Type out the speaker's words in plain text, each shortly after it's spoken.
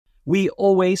We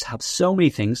always have so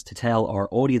many things to tell our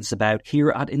audience about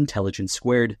here at Intelligence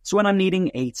Squared, so when I'm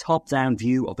needing a top-down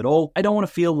view of it all, I don't want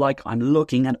to feel like I'm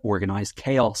looking at organised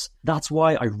chaos. That's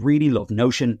why I really love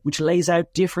Notion, which lays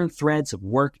out different threads of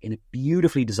work in a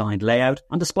beautifully designed layout,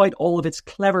 and despite all of its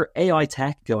clever AI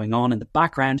tech going on in the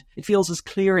background, it feels as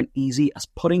clear and easy as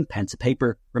putting pen to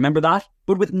paper. Remember that?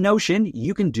 But with Notion,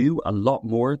 you can do a lot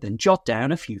more than jot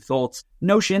down a few thoughts.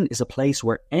 Notion is a place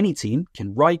where any team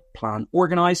can write, plan,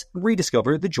 organise, and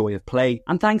rediscover the joy of play.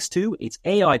 And thanks to its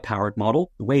AI-powered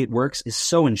model, the way it works is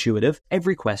so intuitive,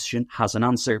 every question has an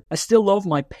answer. I still love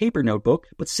my paper notebook,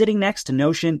 but sitting next to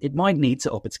Notion, it might need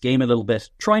to up its game a little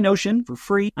bit. Try Notion for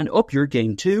free and up your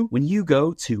game too when you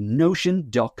go to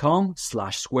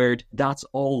notion.com/squared. That's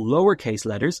all lowercase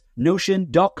letters,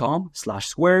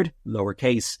 notion.com/squared,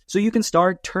 lowercase. So you can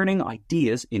start turning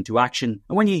ideas into action.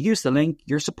 And when you use the link,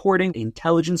 you're supporting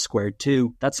Intelligence Squared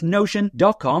too. That's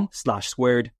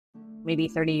notion.com/squared. Maybe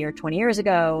 30 or 20 years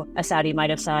ago, a Saudi might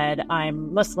have said,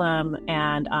 I'm Muslim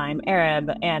and I'm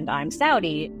Arab and I'm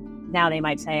Saudi. Now they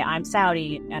might say, I'm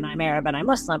Saudi and I'm Arab and I'm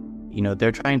Muslim. You know,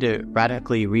 they're trying to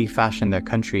radically refashion their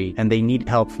country and they need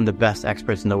help from the best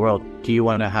experts in the world. Do you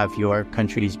want to have your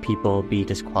country's people be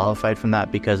disqualified from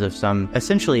that because of some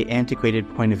essentially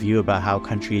antiquated point of view about how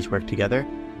countries work together?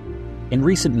 In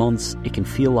recent months, it can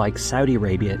feel like Saudi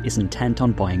Arabia is intent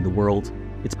on buying the world.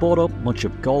 It's bought up much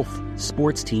of golf,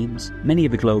 sports teams, many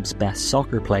of the globe's best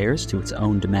soccer players to its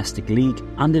own domestic league,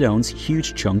 and it owns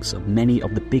huge chunks of many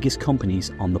of the biggest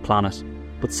companies on the planet.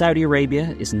 But Saudi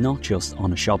Arabia is not just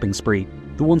on a shopping spree.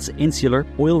 The once insular,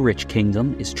 oil-rich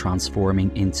kingdom is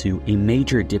transforming into a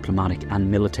major diplomatic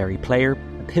and military player,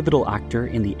 a pivotal actor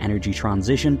in the energy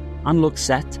transition, and looks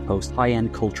set to host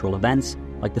high-end cultural events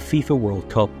like the FIFA World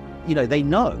Cup. You know, they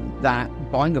know that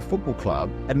buying a football club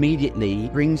immediately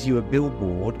brings you a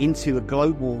billboard into a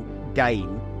global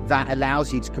game that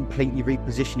allows you to completely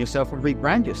reposition yourself and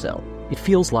rebrand yourself. It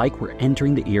feels like we're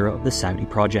entering the era of the Saudi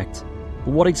project.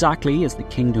 But what exactly is the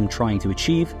kingdom trying to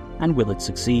achieve, and will it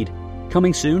succeed?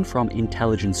 Coming soon from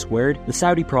Intelligence Squared, the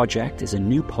Saudi Project is a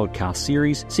new podcast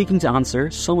series seeking to answer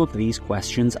some of these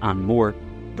questions and more.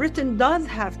 Britain does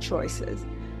have choices.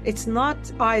 It's not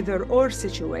either or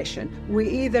situation. We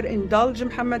either indulge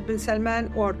Mohammed bin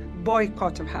Salman or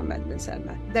boycott Mohammed bin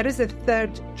Salman. There is a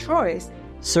third choice.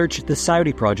 Search The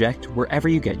Saudi Project wherever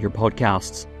you get your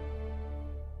podcasts.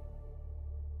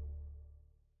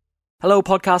 Hello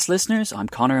podcast listeners, I'm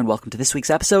Connor and welcome to this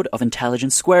week's episode of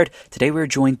Intelligence Squared. Today we're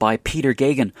joined by Peter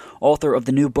Geoghegan, author of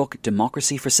the new book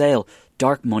Democracy for Sale,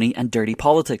 Dark Money and Dirty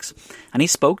Politics. And he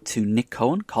spoke to Nick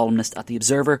Cohen, columnist at The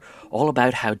Observer, all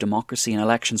about how democracy and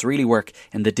elections really work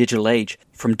in the digital age.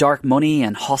 From dark money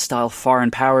and hostile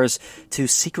foreign powers to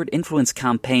secret influence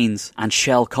campaigns and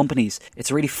shell companies.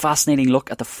 It's a really fascinating look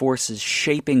at the forces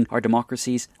shaping our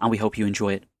democracies and we hope you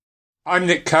enjoy it. I'm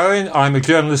Nick Cohen. I'm a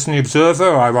journalist in The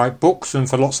Observer. I write books and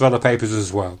for lots of other papers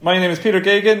as well. My name is Peter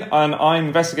Geoghegan and I'm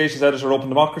investigations editor at Open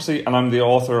Democracy and I'm the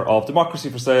author of Democracy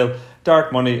for Sale,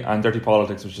 Dark Money and Dirty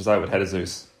Politics, which is out with Head of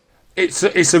Zeus.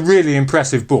 It's a really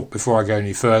impressive book before I go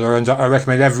any further, and I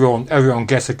recommend everyone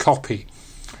get a copy.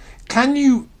 Can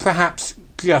you perhaps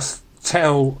just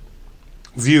tell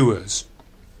viewers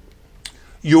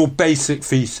your basic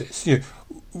thesis?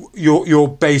 Your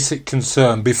basic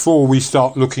concern before we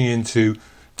start looking into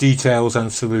details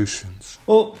and solutions?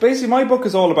 Well, basically my book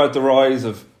is all about the rise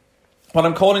of what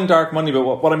I'm calling dark money,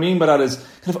 but what I mean by that is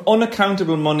kind of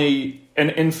unaccountable money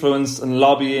and influence and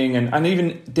lobbying and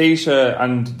even data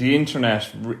and the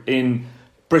internet in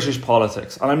British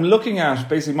politics. And I'm looking at,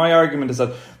 basically my argument is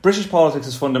that British politics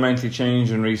has fundamentally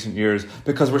changed in recent years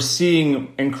because we're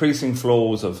seeing increasing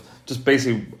flows of just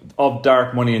basically of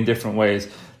dark money in different ways.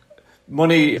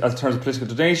 Money, as terms of political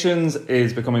donations,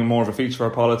 is becoming more of a feature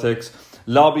of our politics.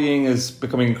 Lobbying is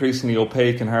becoming increasingly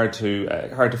opaque and hard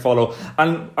to follow.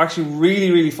 And actually,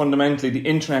 really, really fundamentally, the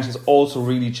internet has also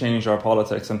really changed our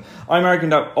politics. And I'm arguing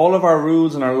that all of our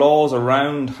rules and our laws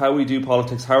around how we do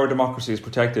politics, how our democracy is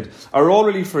protected, are all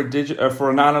really for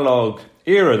an analogue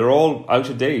era. They're all out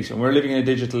of date, and we're living in a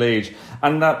digital age.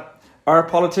 And that our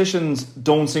politicians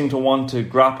don't seem to want to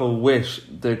grapple with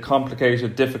the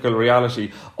complicated, difficult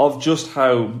reality of just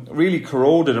how really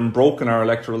corroded and broken our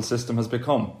electoral system has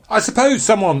become. I suppose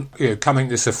someone coming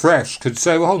this afresh could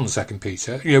say, well, hold on a second,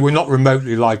 Peter. We're not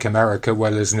remotely like America where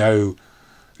there's no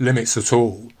limits at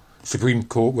all. The Supreme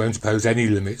Court won't impose any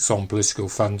limits on political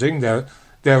funding. There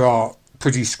are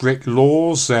pretty strict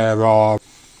laws. There are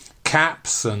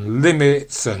caps and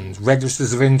limits and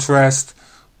registers of interest.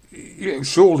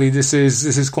 Surely this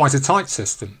is quite a tight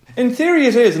system. In theory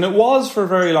it is, and it was for a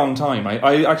very long time.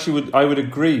 I would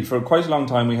agree. For quite a long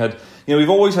time we had We've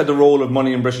always had the role of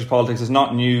money in British politics. It's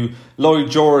not new.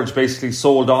 Lloyd George basically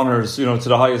sold honours, to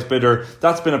the highest bidder.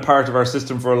 That's been a part of our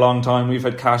system for a long time. We've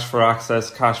had cash for access,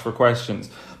 cash for questions.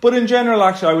 But in general,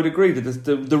 actually, I would agree that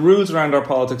the rules around our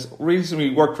politics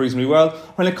work reasonably well.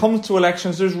 When it comes to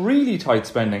elections, there's really tight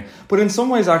spending. But in some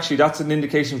ways, actually, that's an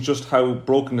indication of just how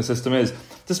broken the system is.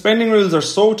 The spending rules are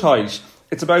so tight,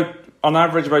 it's on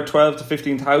average about £12,000 to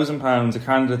 £15,000 a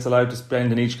candidate's allowed to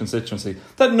spend in each constituency,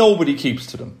 that nobody keeps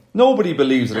to them. Nobody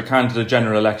believes that a candidate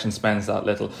general election spends that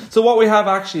little. So what we have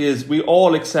actually is we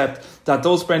all accept that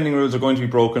those spending rules are going to be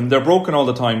broken. They're broken all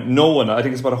the time. No one, I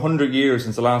think it's about 100 years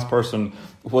since the last person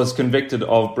was convicted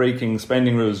of breaking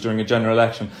spending rules during a general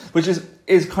election, which is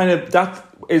that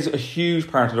is a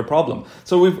huge part of the problem.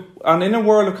 So and in a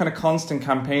world of kind of constant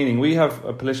campaigning, we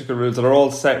have political rules that are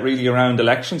all set really around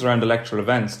elections, around electoral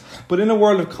events. But in a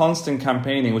world of constant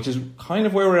campaigning, which is kind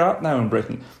of where we're at now in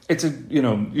Britain,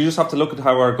 you just have to look at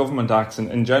how our government acts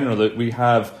in general, that we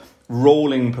have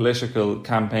rolling political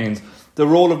campaigns. The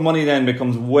role of money then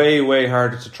becomes way, way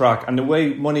harder to track, and the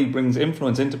way money brings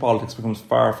influence into politics becomes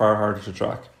far, far harder to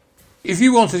track. If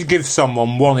you wanted to give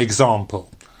someone one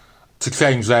example to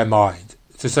change their mind,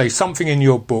 to say something in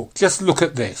your book, just look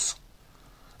at this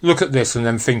and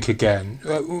then think again,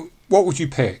 what would you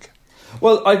pick?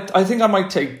 Well, I think I might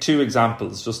take two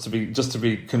examples just to be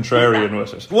contrarian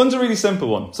with it. One's a really simple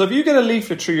one. So if you get a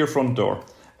leaflet through your front door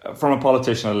from a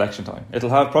politician at election time, it'll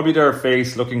have probably their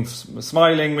face looking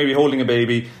smiling, maybe holding a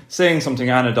baby, saying something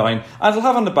anodyne, and it'll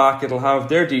have on the back, it'll have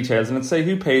their details, and it'll say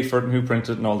who paid for it and who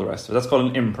printed it and all the rest of it. That's called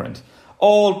an imprint.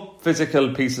 All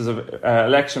physical pieces of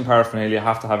election paraphernalia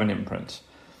have to have an imprint.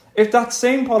 If that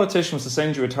same politician was to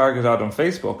send you a target ad on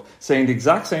Facebook saying the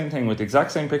exact same thing with the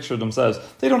exact same picture of themselves,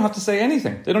 they don't have to say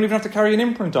anything. They don't even have to carry an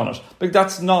imprint on it. But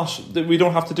we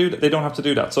don't have to do that. They don't have to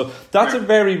do that. So that's a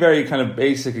very, very kind of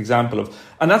basic example of,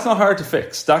 and that's not hard to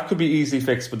fix. That could be easily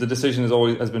fixed, but the decision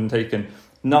has been taken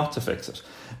not to fix it.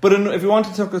 But if you want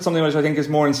to talk about something which I think is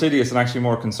more insidious and actually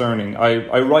more concerning,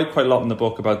 I write quite a lot in the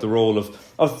book about the role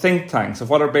of think tanks,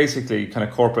 of what are basically kind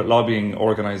of corporate lobbying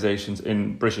organisations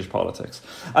in British politics.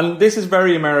 And this is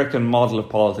very American model of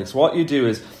politics. What you do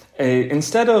is,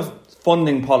 instead of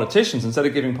funding politicians, instead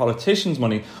of giving politicians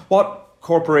money, what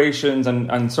corporations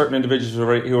and certain individuals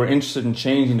who are interested in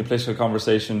changing the political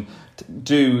conversation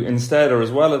do instead, or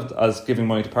as well as giving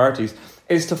money to parties,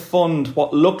 is to fund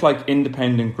what look like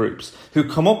independent groups who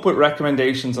come up with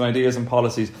recommendations and ideas and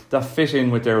policies that fit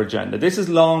in with their agenda. This has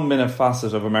long been a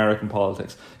facet of American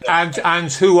politics.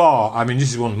 And who are,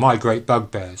 this is one of my great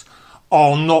bugbears,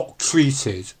 are not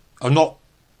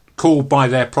called by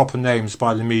their proper names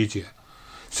by the media.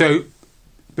 So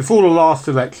before the last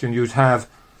election, you'd have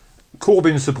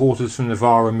Corbyn supporters from the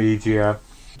Vara media,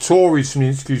 Tories from the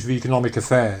Institute of Economic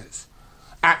Affairs,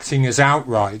 acting as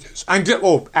outriders,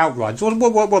 what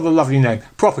a lovely name,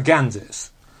 propagandists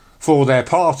for their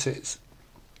parties.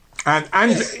 And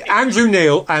Andrew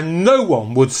Neil and no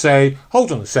one would say,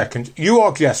 hold on a second, you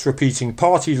are just repeating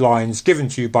party lines given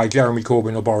to you by Jeremy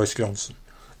Corbyn or Boris Johnson.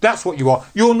 That's what you are.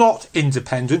 You're not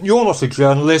independent, you're not a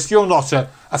journalist, you're not a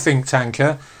think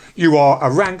tanker, you are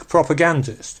a rank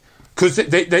propagandist. Because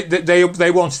they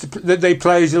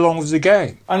plays along with the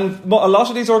game. And a lot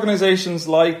of these organisations,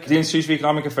 like the Institute of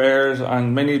Economic Affairs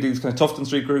and many of these kind of Tufton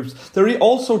Street groups, they're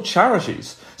also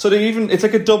charities. So it's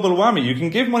like a double whammy. You can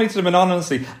give money to them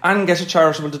anonymously and get a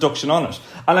charitable deduction on it.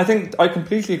 And I think I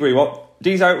completely agree. What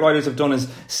these outriders have done is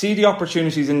see the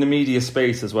opportunities in the media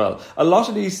space as well. A lot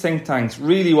of these think tanks,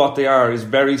 really what they are is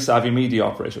very savvy media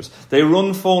operators. They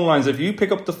run phone lines. If you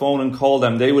pick up the phone and call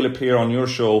them, they will appear on your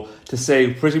show to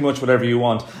say pretty much whatever you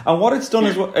want. And what it's done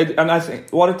is, and I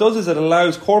think what it does is it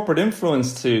allows corporate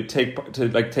influence to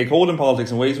take hold in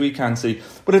politics in ways we can't see.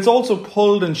 But it's also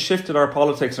pulled and shifted our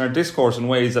politics and our discourse in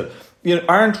ways that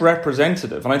aren't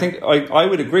representative. And I think I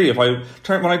would agree. When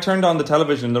I turned on the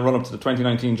television in the run-up to the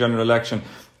 2019 general election,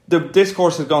 the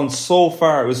discourse has gone so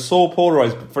far, it was so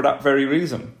polarised for that very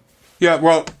reason. Yeah,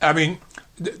 well,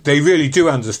 they really do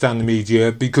understand the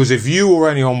media, because if you or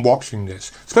anyone watching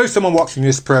this, suppose someone watching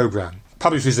this programme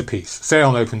publishes a piece, say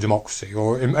on Open Democracy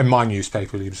or in my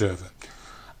newspaper, The Observer,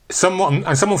 someone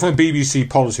from a BBC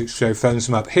politics show phones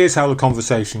them up, here's how the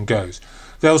conversation goes.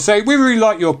 They'll say, we really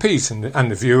like your piece, and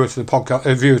the viewer to the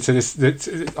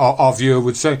podcast, our viewer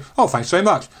would say, oh, thanks very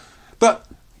much. But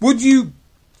would you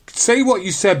say what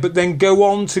you said, but then go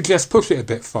on to just push it a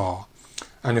bit far?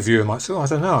 And the viewer might say, I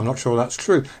don't know, I'm not sure that's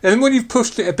true. And then when you've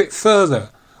pushed it a bit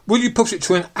further, will you push it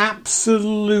to an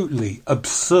absolutely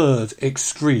absurd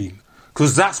extreme?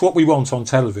 Because that's what we want on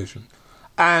television.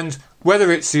 And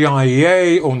whether it's the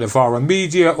IEA or Novara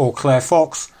Media or Claire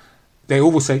Fox, they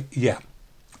always say, yeah,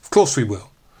 of Of course we will.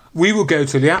 We will go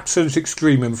to the absolute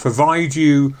extreme and provide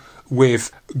you with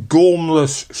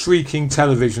gormless, shrieking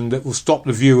television that will stop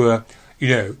the viewer,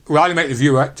 will either make the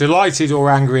viewer delighted or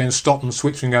angry and stop them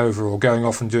switching over or going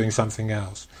off and doing something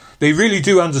else. They really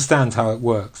do understand how it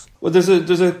works. Well,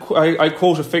 I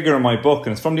quote a figure in my book,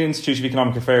 and it's from the Institute of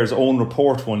Economic Affairs' own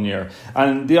report one year.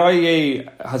 And the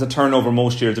IEA has a turnover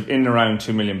most years of in and around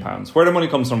 £2 million. Where the money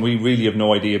comes from, we really have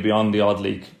no idea beyond the odd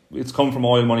leak. It's come from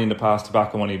oil money in the past,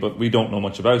 tobacco money, but we don't know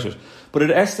much about it. But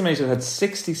it estimated it had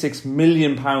 £66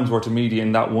 million worth of media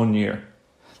in that 1 year.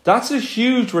 That's a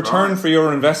huge return for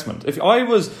your investment. If I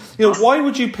was, why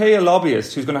would you pay a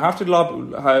lobbyist who's going to have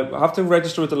to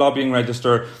register with the lobbying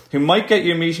register, who might get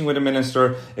you a meeting with a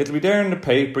minister? It'll be there in the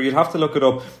paper. You'd have to look it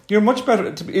up. You're much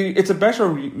better. It's a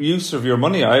better use of your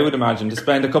money, I would imagine, to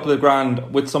spend a couple of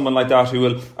grand with someone like that who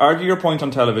will argue your point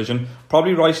on television,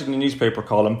 probably write it in a newspaper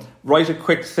column, write a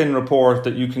quick, thin report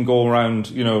that you can go around,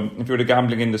 if you're the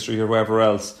gambling industry or wherever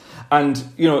else. And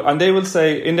they will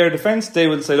say, in their defence, they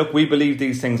will say, look, we believe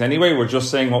these things anyway, we're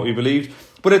just saying what we believed.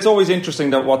 But it's always interesting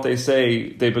that what they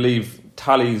say they believe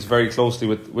tallies very closely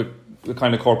with the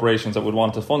kind of corporations that would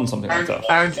want to fund something like that.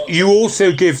 And you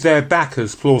also give their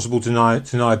backers plausible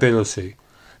deniability.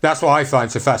 That's what I find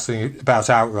so fascinating about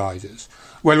outriders.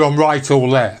 Whether on right or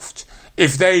left,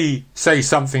 if they say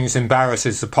something that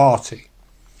embarrasses the party,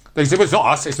 they say, well,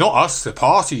 it's not us, the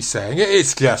party's saying it,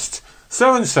 it's just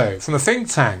so-and-so from a think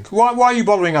tank. Why are you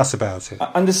bothering us about it?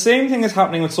 And the same thing is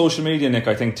happening with social media, Nick,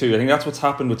 I think, too. I think that's what's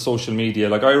happened with social media.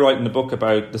 Like I write in the book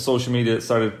about the social media that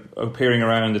started appearing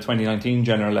around the 2019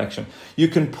 general election. You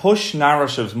can push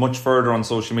narratives much further on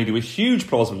social media with huge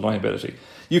plausible deniability.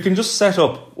 You can just set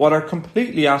up what are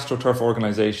completely astroturf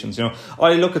organisations.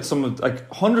 I look at some of,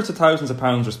 hundreds of thousands of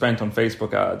pounds are spent on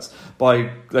Facebook ads by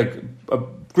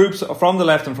groups from the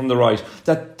left and from the right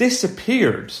that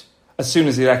disappeared as soon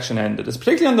as the election ended. It's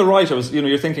particularly on the right.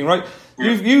 You're thinking, right,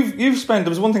 you've spent,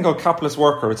 there was one thing called Capitalist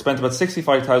Worker. It spent about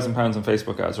 £65,000 on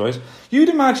Facebook ads, right? You'd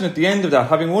imagine at the end of that,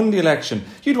 having won the election,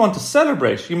 you'd want to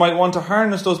celebrate. You might want to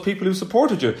harness those people who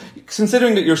supported you,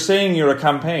 considering that you're saying you're a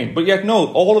campaign. But yet,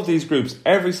 no, all of these groups,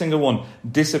 every single one,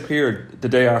 disappeared the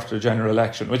day after the general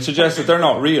election, which suggests that they're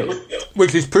not real.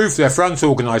 Which is proof they're front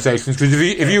organisations, because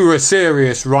if you were a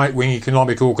serious right-wing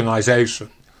economic organisation,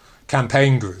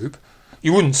 campaign group,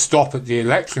 you wouldn't stop at the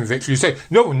election victory. You say,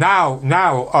 no,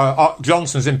 now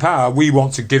Johnson's in power. We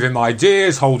want to give him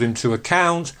ideas, hold him to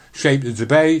account, shape the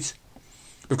debate.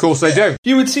 Of course they don't.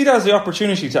 You would see that as the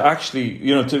opportunity to actually,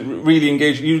 to really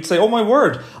engage. You'd say, oh my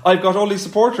word, I've got all these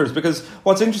supporters. Because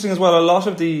what's interesting as well, a lot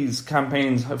of these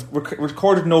campaigns have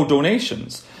recorded no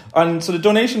donations. And so the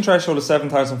donation threshold is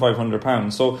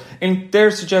 £7,500. So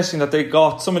they're suggesting that they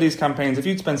got some of these campaigns, if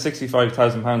you'd spend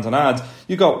 £65,000 on ads,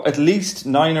 you got at least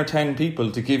 9 or 10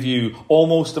 people to give you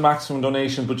almost the maximum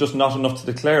donation, but just not enough to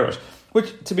declare it.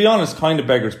 Which, to be honest, kind of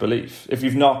beggars belief. If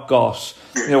you've not got,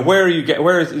 where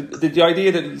is the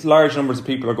idea that large numbers of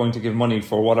people are going to give money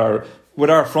for with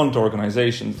our front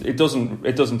organisations? It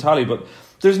doesn't tally. But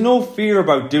there's no fear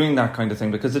about doing that kind of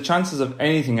thing because the chances of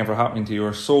anything ever happening to you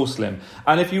are so slim.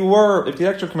 And if the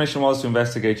Electoral Commission was to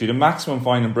investigate you, the maximum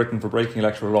fine in Britain for breaking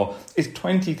electoral law is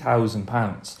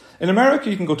 £20,000. In America,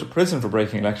 you can go to prison for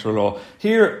breaking electoral law.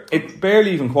 Here, it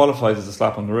barely even qualifies as a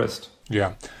slap on the wrist.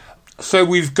 Yeah. So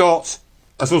we've got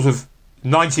a sort of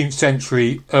 19th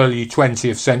century, early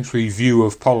 20th century view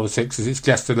of politics as it's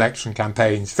just election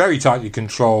campaigns, very tightly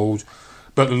controlled,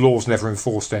 but the law's never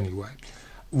enforced anyway.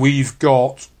 We've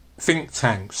got think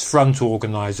tanks, front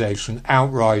organisation,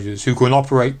 outriders who can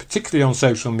operate particularly on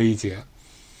social media,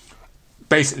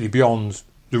 basically beyond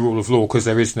the rule of law because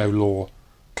there is no law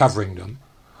covering them.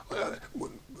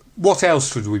 What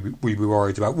else should we be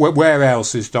worried about? Where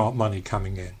else is dark money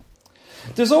coming in?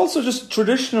 There's also just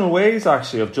traditional ways,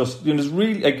 actually, of just, there's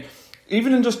really,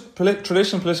 even in just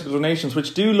traditional political donations,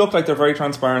 which do look like they're very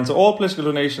transparent. So all political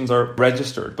donations are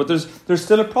registered, but there's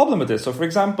still a problem with this. So, for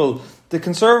example, the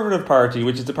Conservative Party,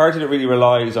 which is the party that really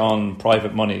relies on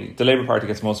private money, the Labour Party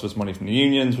gets most of its money from the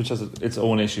unions, which has its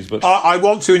own issues. But I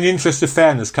want to, in the interest of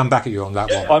fairness, come back at you on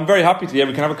that one. I'm very happy to. Yeah,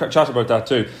 we can have a chat about that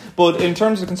too. But in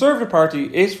terms of the Conservative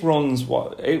Party, it runs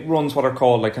what are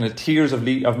called kind of tiers of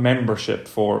membership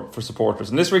for supporters,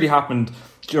 and this really happened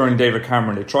during David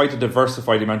Cameron. They tried to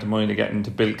diversify the amount of money they get in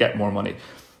to get more money.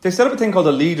 They set up a thing called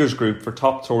a leaders group for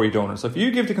top Tory donors. So if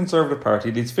you give the Conservative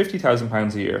Party these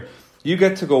 £50,000 a year, you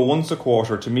get to go once a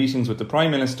quarter to meetings with the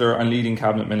Prime Minister and leading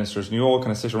cabinet ministers, and you all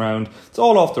kind of sit around. It's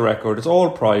all off the record. It's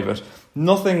all private.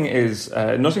 Nothing is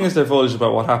divulged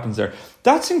about what happens there.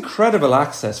 That's incredible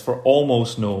access for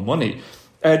almost no money.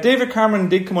 David Cameron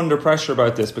did come under pressure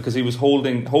about this because he was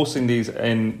hosting these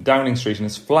in Downing Street in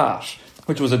his flat,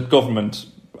 which was a government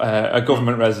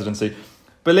residency.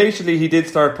 Belatedly, he did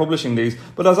start publishing these,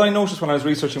 but as I noticed when I was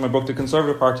researching my book, the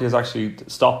Conservative Party has actually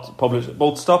stopped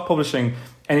publishing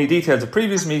any details of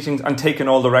previous meetings and taken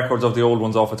all the records of the old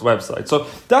ones off its website. So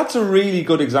that's a really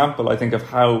good example, I think, of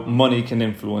how money can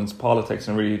influence politics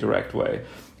in a really direct way.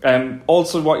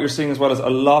 Also, what you're seeing as well is a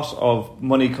lot of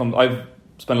money I've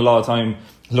spent a lot of time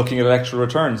looking at electoral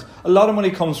returns. A lot of money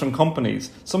comes from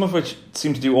companies, some of which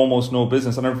seem to do almost no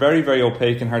business and are very, very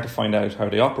opaque and hard to find out how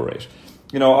they operate.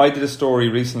 You know, I did a story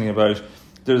recently about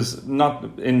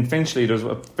in Finchley, there's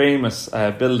a famous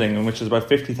building in which there's about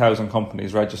 50,000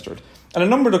 companies registered. And a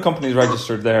number of the companies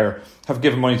registered there have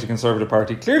given money to the Conservative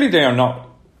Party. Clearly, they are not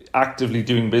actively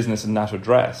doing business in that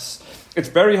address. It's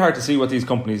very hard to see what these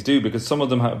companies do because some of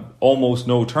them have almost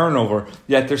no turnover,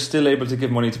 yet they're still able to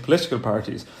give money to political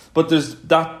parties. But there's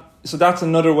that, so that's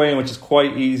another way in which it's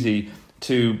quite easy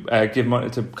to give money,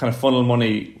 to kind of funnel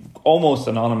money almost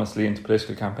anonymously into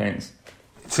political campaigns.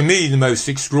 To me, the most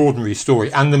extraordinary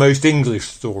story and the most English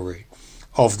story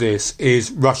of this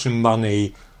is Russian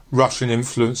money, Russian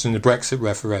influence in the Brexit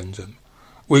referendum,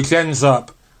 which ends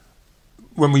up,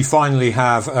 when we finally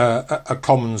have a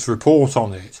Commons report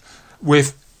on it,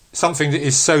 with something that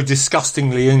is so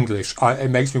disgustingly English, it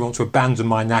makes me want to abandon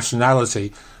my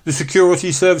nationality. The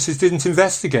security services didn't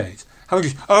investigate.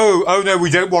 Oh no, we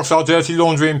don't wash our dirty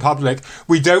laundry in public.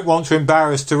 We don't want to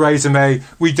embarrass Theresa May.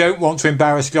 We don't want to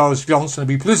embarrass Boris Johnson and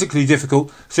be politically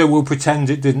difficult, so we'll pretend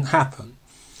it didn't happen.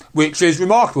 Which is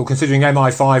remarkable considering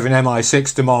MI5 and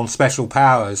MI6 demand special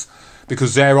powers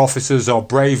because their officers are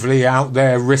bravely out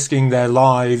there risking their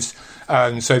lives,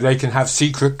 and so they can have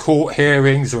secret court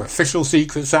hearings or official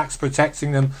secrets acts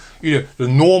protecting them. You know, the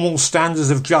normal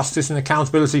standards of justice and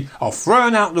accountability are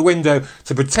thrown out the window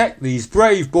to protect these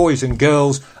brave boys and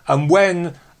girls. And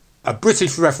when a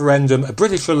British referendum, a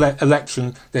British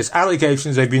election, there's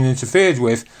allegations they've been interfered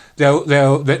with,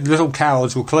 the little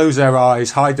cowards will close their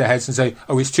eyes, hide their heads and say,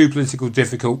 oh, it's too politically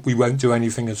difficult, we won't do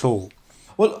anything at all.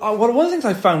 Well, one of the things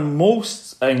I found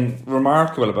most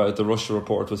remarkable about the Russia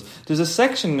report was there's a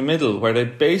section in the middle where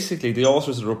the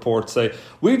authors of the report say,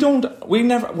 when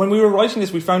we were writing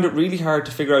this, we found it really hard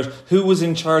to figure out who was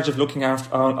in charge of looking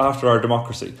after our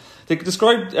democracy. They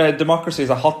described democracy as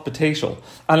a hot potato,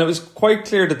 and it was quite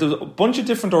clear that there was a bunch of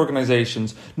different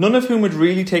organisations, none of whom had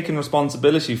really taken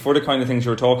responsibility for the kind of things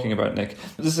you were talking about, Nick.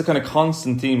 This is a kind of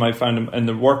constant theme I found in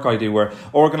the work I do, where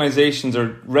organisations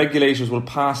or regulators will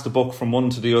pass the buck from one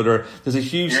to the other. There's a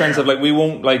huge sense of we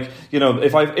won't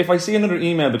if I see another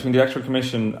email between the Electoral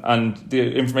Commission and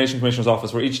the Information Commissioner's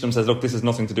office where each of them says, look, this has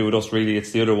nothing to do with us really,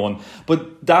 it's the other one.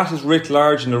 But that is writ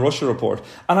large in the Russia report.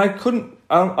 And I couldn't,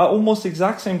 at almost the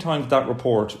exact same time that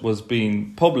report was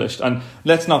being published, and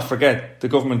let's not forget the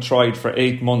government tried for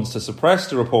 8 months to suppress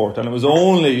the report, and it was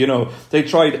only, they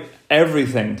tried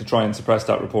everything to try and suppress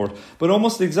that report. But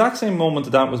almost the exact same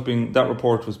moment that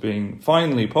report was being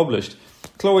finally published,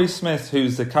 Chloe Smith,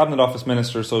 who's the Cabinet Office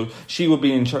Minister, so she would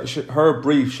be in charge, her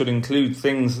brief should include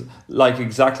things like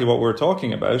exactly what we're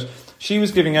talking about. She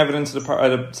was giving evidence at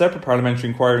a separate parliamentary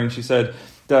inquiry, and she said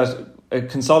that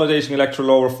consolidating electoral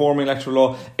law, reforming electoral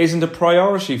law isn't a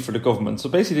priority for the government. So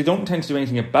basically they don't intend to do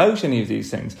anything about any of these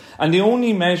things. And the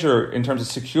only measure in terms of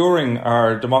securing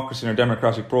our democracy and our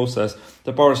democratic process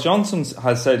that Boris Johnson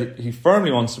has said he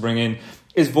firmly wants to bring in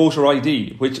is voter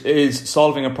ID, which is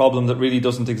solving a problem that really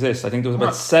doesn't exist. I think there was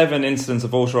about 7 incidents of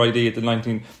voter ID at the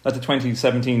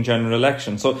 2017 general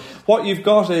election. So what you've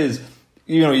got is,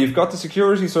 you've got the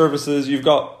security services, you've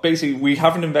got basically, we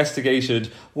haven't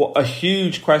investigated a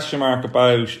huge question mark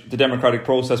about the democratic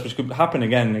process, which could happen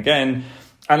again and again.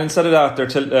 And instead of that,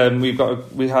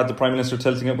 we had the Prime Minister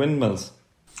tilting at windmills.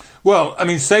 Well, I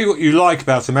mean, say what you like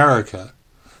about America,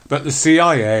 but the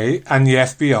CIA and the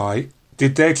FBI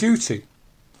did their duty.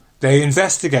 They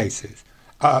investigated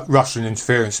Russian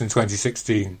interference in the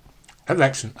 2016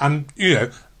 election. And,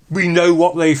 we know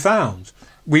what they found.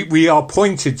 We are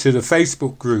pointed to the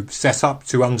Facebook group set up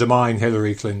to undermine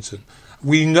Hillary Clinton.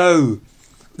 We know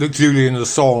that Julian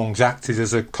Assange acted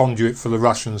as a conduit for the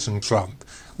Russians and Trump.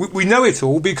 We know it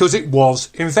all because it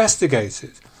was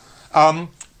investigated.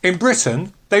 In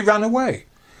Britain, they ran away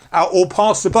or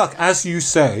passed the buck, as you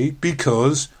say,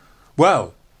 because,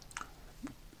 Leave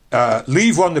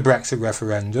won the Brexit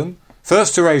referendum.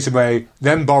 First Theresa May,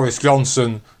 then Boris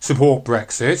Johnson support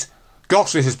Brexit.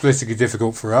 Gosh, this is politically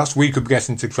difficult for us. We could get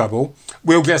into trouble.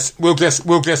 We'll just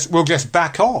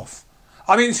back off.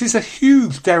 I mean, this is a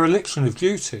huge dereliction of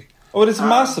duty. Oh, it is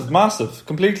massive,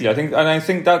 completely. I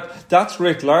think that that's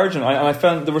writ large, and I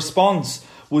found the response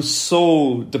was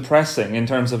so depressing in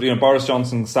terms of, Boris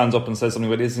Johnson stands up and says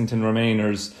something about Islington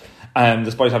Remainers,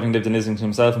 despite having lived in Islington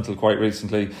himself until quite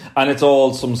recently, and it's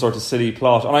all some sort of silly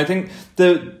plot. And I think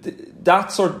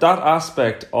that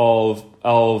aspect of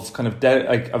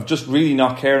just really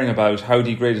not caring about how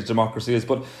degraded democracy is.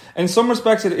 But in some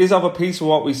respects, it is of a piece of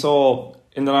what we saw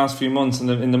in the last few months,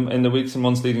 in the weeks and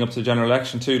months leading up to the general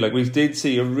election too. Like, we did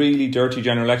see a really dirty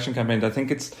general election campaign. I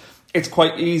think it's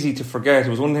quite easy to forget. It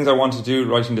was one of the things I wanted to do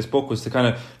writing this book, was to kind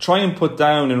of try and put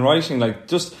down in writing, like,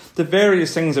 just the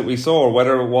various things that we saw,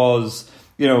 whether it was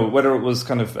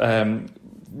kind of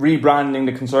rebranding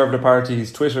the Conservative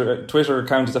Party's Twitter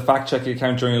account as a fact-checking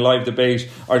account during a live debate,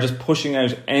 or just pushing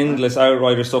out endless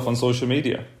outrider stuff on social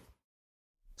media.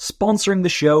 Sponsoring the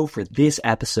show for this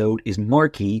episode is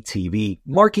Marquee TV.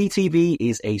 Marquee TV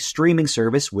is a streaming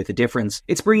service with a difference.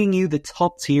 It's bringing you the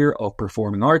top tier of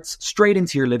performing arts straight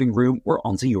into your living room or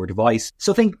onto your device.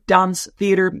 So think dance,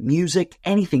 theatre, music,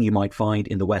 anything you might find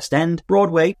in the West End,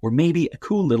 Broadway, or maybe a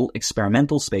cool little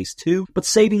experimental space too, but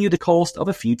saving you the cost of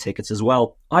a few tickets as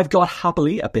well. I've got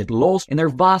happily a bit lost in their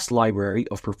vast library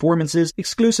of performances,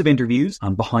 exclusive interviews,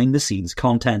 and behind-the-scenes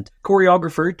content.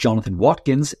 Choreographer Jonathan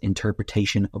Watkins'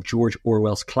 interpretation of George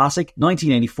Orwell's classic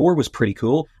 1984 was pretty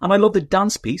cool, and I love the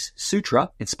dance piece Sutra,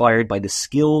 inspired by the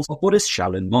skills of Buddhist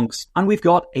Shaolin monks. And we've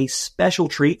got a special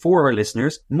treat for our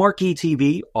listeners. Marquee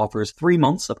TV offers 3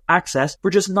 months of access for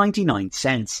just 99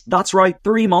 cents. That's right,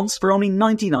 3 months for only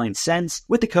 99 cents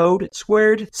with the code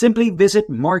SQUARED. Simply visit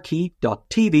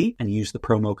marquee.tv and use the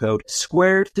promo code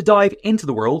SQUARED to dive into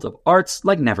the world of arts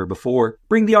like never before.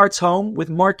 Bring the arts home with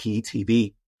Marquee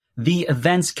TV. The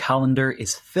events calendar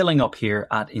is filling up here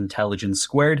at Intelligence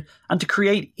Squared, and to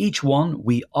create each one,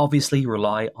 we obviously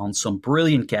rely on some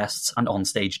brilliant guests and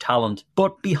onstage talent.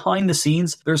 But behind the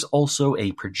scenes, there's also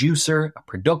a producer, a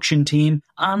production team,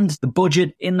 and the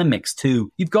budget in the mix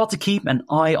too. You've got to keep an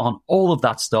eye on all of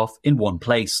that stuff in one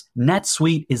place.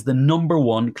 NetSuite is the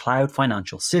 #1 cloud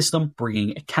financial system,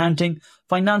 bringing accounting,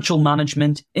 financial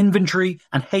management, inventory,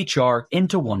 and HR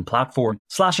into one platform,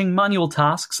 slashing manual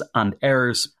tasks and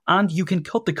errors. And you can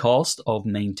cut the cost of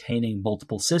maintaining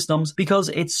multiple systems because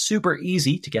it's super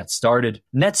easy to get started.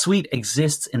 NetSuite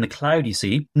exists in the cloud, you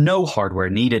see, no hardware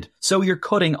needed, so you're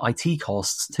cutting IT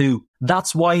costs too.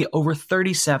 That's why over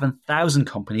 37,000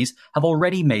 companies have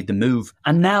already made the move.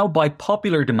 And now, by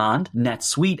popular demand,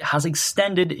 NetSuite has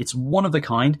extended its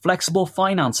one-of-a-kind flexible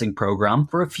financing program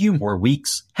for a few more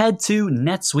weeks. Head to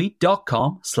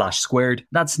netsuite.com/squared.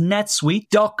 That's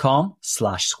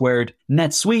netsuite.com/squared.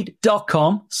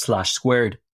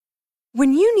 netsuite.com/squared.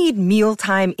 When you need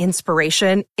mealtime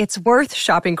inspiration, it's worth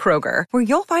shopping Kroger, where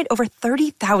you'll find over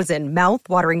 30,000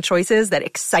 mouth-watering choices that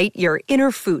excite your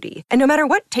inner foodie. And no matter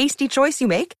what tasty choice you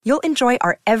make, you'll enjoy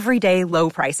our everyday low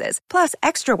prices, plus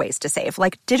extra ways to save,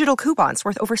 like digital coupons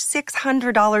worth over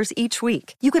 $600 each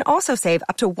week. You can also save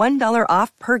up to $1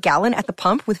 off per gallon at the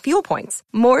pump with fuel points.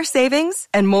 More savings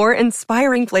and more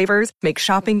inspiring flavors make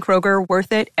shopping Kroger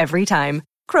worth it every time.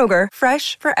 Kroger,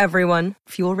 fresh for everyone.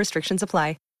 Fuel restrictions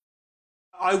apply.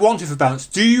 I want it for balance.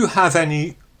 Do you have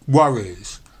any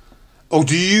worries, or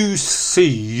do you see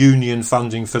union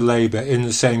funding for Labour in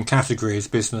the same category as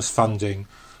business funding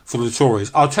for the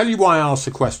Tories? I'll tell you why I asked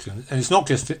the question, and it's not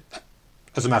just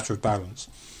as a matter of balance.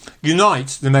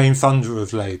 Unite, the main funder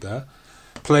of Labour,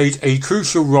 played a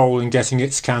crucial role in getting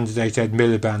its candidate Ed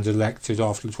Miliband elected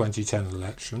after the 2010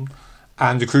 election,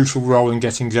 and a crucial role in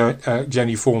getting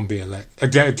Jeremy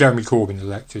Corbyn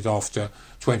elected after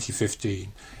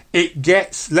 2015.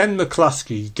 Len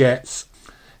McCluskey gets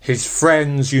his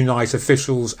friends Unite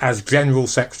officials as general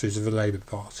secretaries of the Labour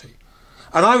Party.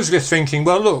 And I was just thinking,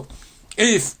 well, look,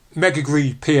 if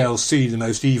Megagreed PLC, the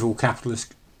most evil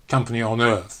capitalist company on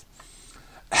earth,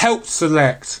 helped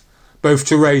select both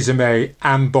Theresa May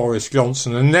and Boris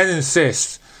Johnson, and then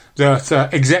insist that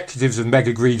executives of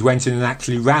Megagreed went in and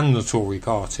actually ran the Tory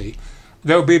party,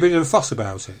 there would be a bit of a fuss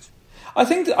about it. I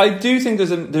do think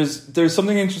there's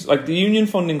something interesting. Like, the union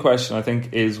funding question, I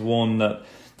think, is one that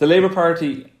the Labour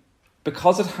Party,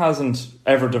 because it hasn't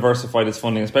ever diversified its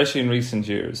funding, especially in recent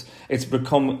years, it has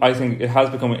become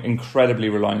incredibly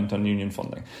reliant on union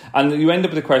funding. And you end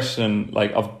up with a question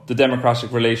like of the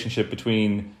democratic relationship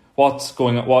between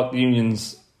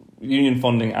union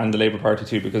funding and the Labour Party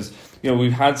too, because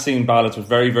we've seen ballots with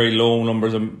very, very low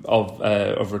numbers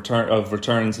of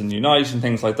returns in Unite and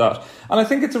things like that. And I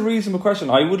think it's a reasonable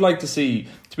question. I would like to see,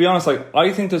 to be honest,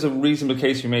 I think there's a reasonable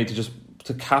case to be made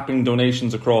to capping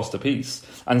donations across the piece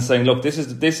and saying, look, this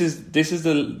is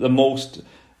the most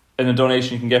in a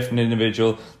donation you can get from an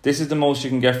individual. This is the most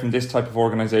you can get from this type of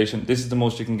organisation. This is the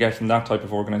most you can get from that type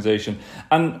of organisation.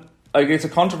 And it's a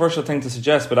controversial thing to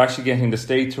suggest, but actually getting the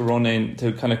state to run in,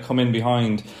 to kind of come in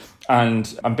behind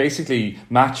and basically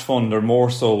match fund, or more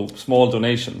so small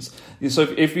donations. So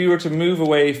if you were to move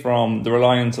away from the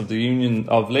reliance of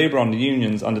Labour on the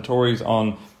unions and the Tories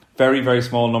on very, very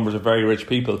small numbers of very rich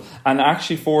people, and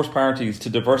actually force parties to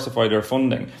diversify their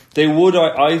funding, they would,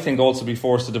 I think, also be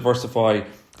forced to diversify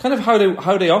kind of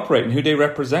how they operate and who they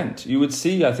represent. You would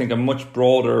see, I think, a much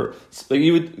broader.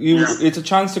 It's a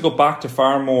chance to go back to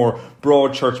far more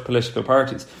broad church political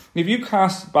parties. If you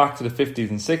cast back to the 50s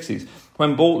and 60s,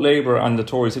 when both Labour and the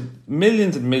Tories had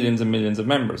millions and millions and millions of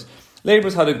members.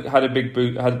 Labour's did have a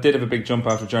big jump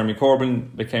after Jeremy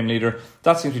Corbyn became leader.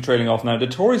 That seems to be trailing off now. The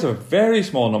Tories have a very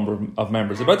small number of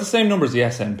members, about the same number as the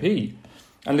SNP.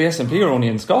 And the SNP are only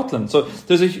in Scotland. So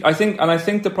I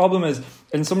think the problem is,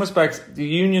 in some respects, the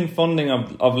union funding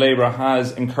of Labour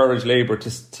has encouraged Labour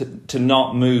to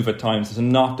not move at times, to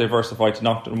not diversify, to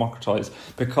not democratise,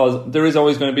 because there is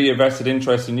always going to be a vested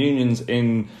interest in unions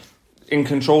in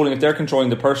controlling. If they're controlling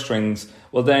the purse strings,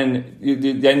 well, then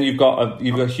you've got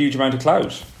a huge amount of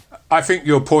clout. I think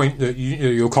your point, that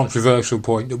your controversial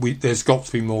point, that there's got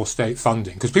to be more state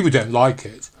funding, because people don't like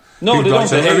it. No, they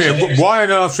don't. Why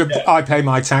on earth should I pay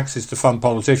my taxes to fund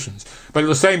politicians? But at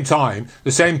the same time,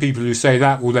 the same people who say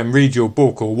that will then read your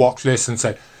book or watch this and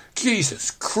say,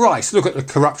 Jesus Christ, look at the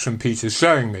corruption Peter's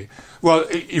showing me.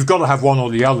 Well, you've got to have one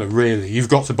or the other, really. You've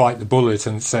got to bite the bullet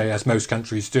and say, as most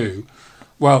countries do,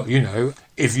 well,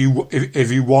 if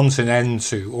you want an end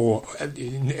to, or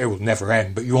it will never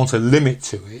end, but you want a limit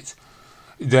to it,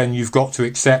 then you've got to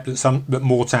accept that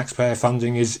more taxpayer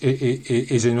funding is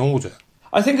in order.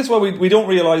 I think it's why we don't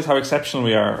realise how exceptional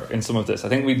we are in some of this. I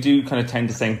think we do kind of tend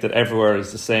to think that everywhere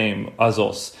is the same as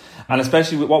us. And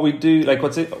especially with what we do,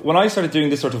 when I started doing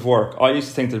this sort of work, I used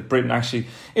to think that Britain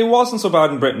it wasn't so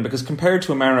bad in Britain, because compared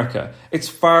to America, it's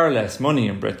far less money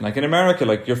in Britain. Like in America,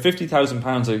 your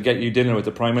 £50,000 would get you dinner with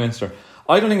the Prime Minister.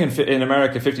 I don't think in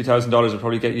America $50,000 would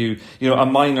probably get you, a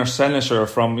minor senator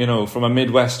from a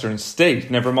Midwestern state.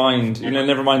 Never mind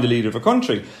the leader of a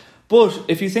country. But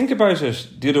if you think about it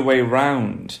the other way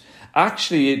round,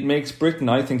 actually it makes Britain,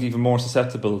 I think, even more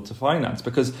susceptible to finance,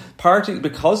 because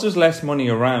there's less money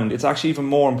around, it's actually even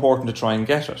more important to try and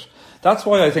get it. That's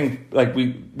why I think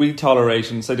we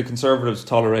tolerate, and say the Conservatives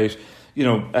tolerate,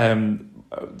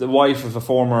 the wife of a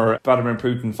former Vladimir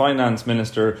Putin finance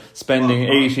minister spending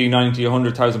 80, 90,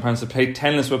 £100,000 to play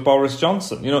tennis with Boris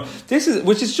Johnson.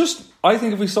 Which is just, I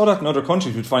think if we saw that in other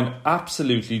countries, we'd find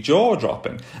absolutely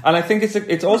jaw-dropping. And I think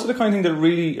it's also the kind of thing that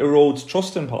really erodes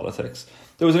trust in politics.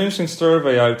 There was an interesting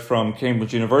survey out from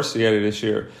Cambridge University earlier this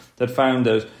year that found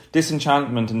that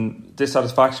disenchantment and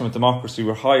dissatisfaction with democracy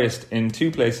were highest in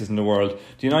two places in the world,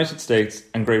 the United States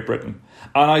and Great Britain.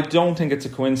 And I don't think it's a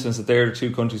coincidence that they're the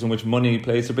two countries in which money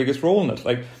plays the biggest role in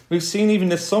it. We've seen even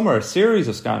this summer a series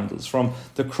of scandals, from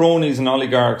the cronies and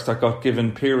oligarchs that got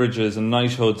given peerages and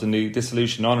knighthoods in the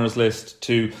dissolution honours list,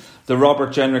 to the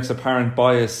Robert Jenrick's apparent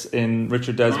bias in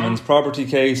Richard Desmond's property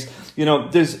case.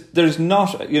 There's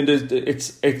not,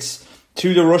 it's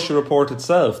to the Russia report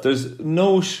itself. There's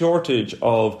no shortage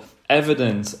of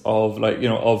evidence of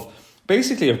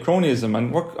basically of cronyism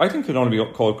and what I think could only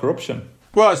be called corruption.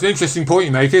 Well, it's an interesting point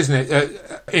you make, isn't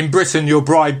it? In Britain, your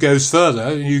bribe goes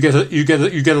further. You get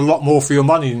a lot more for your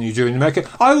money than you do in America.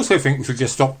 I also think we should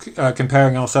just stop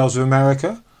comparing ourselves with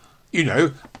America.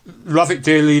 Love it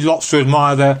dearly, lots to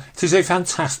admire there.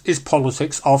 Its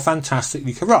politics are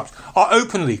fantastically corrupt, are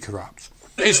openly corrupt.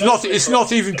 It's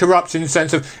not even corrupt in the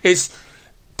sense of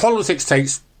politics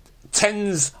takes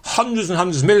tens, hundreds and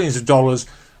hundreds of millions of dollars.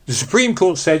 The Supreme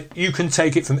Court said you can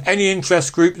take it from any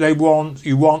interest group they want,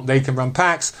 they can run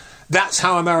PACs. That's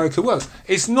how America works.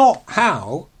 It's not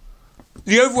how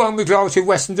the overwhelming majority of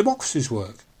Western democracies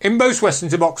work. In most Western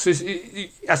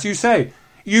democracies, as you say,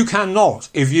 you cannot,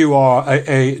 if you are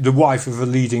the wife of a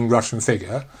leading Russian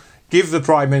figure, give the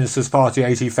Prime Minister's party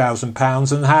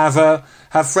 £80,000 and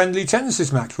have friendly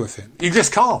tennis match with him. You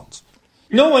just can't.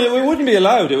 No, it wouldn't be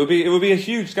allowed. It would be a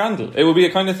huge scandal. It would be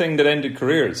a kind of thing that ended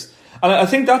careers. And I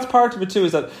think that's part of it too,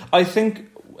 is that I think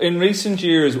in recent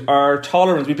years our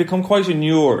tolerance, we've become quite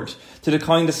inured to the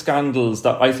kind of scandals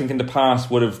that I think in the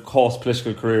past would have cost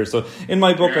political careers. So in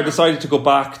my book I decided to go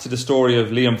back to the story of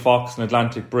Liam Fox and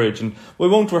Atlantic Bridge, and we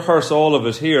won't rehearse all of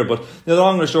it here, but the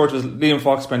long and short was Liam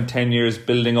Fox spent 10 years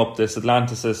building up this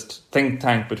Atlanticist think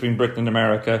tank between Britain and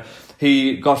America.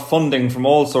 He got funding from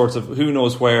all sorts of who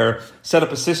knows where, set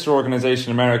up a sister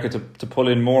organisation in America to pull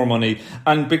in more money.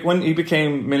 And when he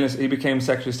became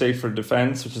Secretary of State for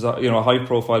Defence, which is a high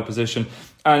profile position,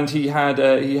 and he had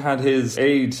his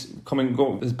aide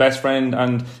his best friend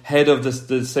and head of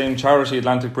the same charity,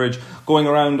 Atlantic Bridge, going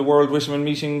around the world with him and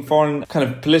meeting foreign kind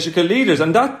of political leaders,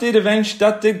 and that did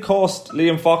cost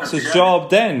Liam Fox's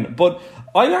job then. But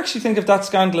I actually think if that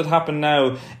scandal had happened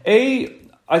now,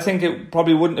 I think it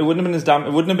wouldn't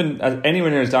have been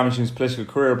anywhere near as damaging to his political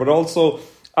career, but also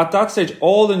at that stage,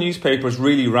 all the newspapers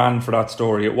really ran for that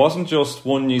story. It wasn't just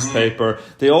one newspaper;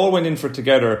 they all went in for it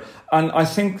together. And I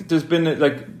think there's been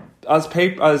as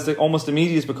the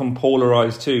media has become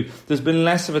polarised too. There's been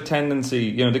less of a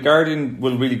tendency. The Guardian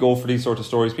will really go for these sort of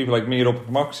stories. People like me at Open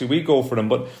Democracy, we go for them.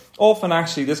 But often,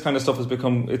 actually, this kind of stuff has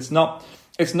become. It's not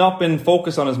been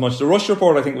focused on as much. The Russia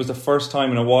report, I think, was the first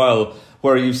time in a while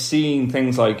where you've seen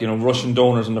things like, Russian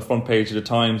donors on the front page of the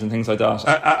Times and things like that.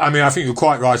 I think you're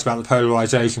quite right about the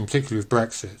polarisation, particularly with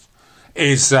Brexit,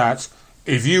 is that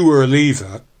if you were a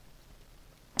Leaver,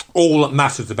 all that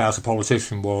mattered about a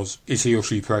politician is he or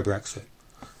she pro-Brexit.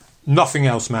 Nothing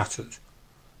else mattered.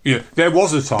 There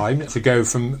was a time to go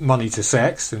from money to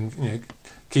sex and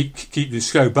keep the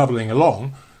show bubbling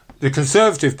along. The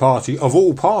Conservative Party, of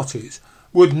all parties,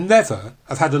 would never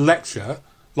have had a lecture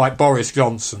like Boris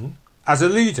Johnson as a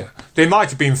leader. They might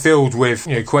have been filled with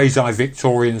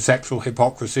quasi-Victorian sexual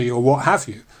hypocrisy or what have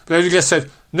you. But they just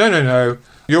said, no,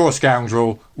 you're a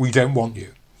scoundrel, we don't want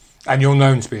you. And you're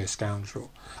known to be a scoundrel.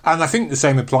 And I think the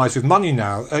same applies with money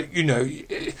now.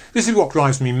 This is what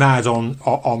drives me mad on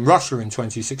Russia in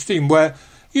 2016, where,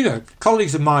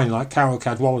 colleagues of mine like Carol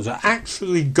Cadwallader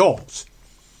actually got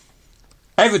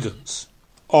evidence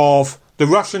of the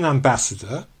Russian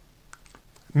ambassador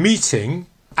meeting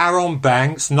Aaron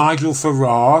Banks, Nigel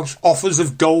Farage, offers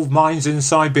of gold mines in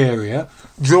Siberia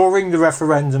during the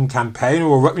referendum campaign,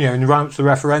 or in the run-up to the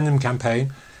referendum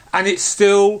campaign, and it's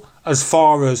still, as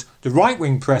far as the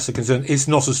right-wing press are concerned, it's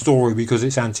not a story because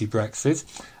it's anti-Brexit.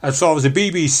 As far as the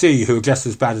BBC, who are just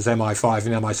as bad as MI5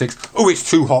 and MI6, it's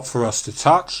too hot for us to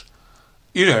touch.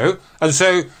 And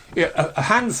so a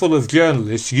handful of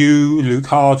journalists, you, Luke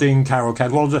Harding, Carol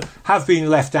Cadwallader, have been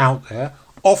left out there,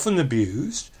 often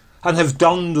abused, and have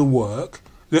done the work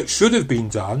that should have been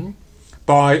done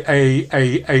by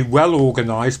a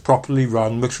well-organised, properly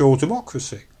run, mature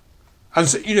democracy. And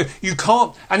so, you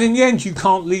can't, and in the end, you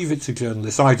can't leave it to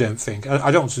journalists, I don't think. I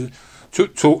don't want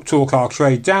to talk our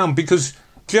trade down, because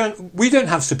we don't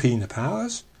have subpoena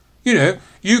powers.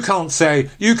 You can't say,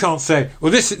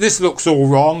 well, this looks all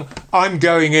wrong. I'm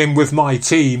going in with my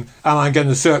team and I'm going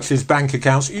to search his bank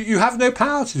accounts. You have no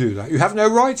power to do that. You have no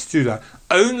right to do that.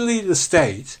 Only the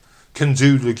state can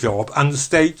do the job, and the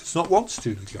state does not want to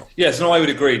do the job. Yes, no, I would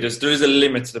agree. There is a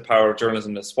limit to the power of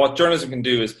journalism. What journalism can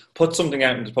do is put something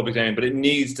out into the public domain, but it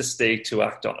needs the state to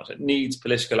act on it. It needs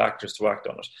political actors to act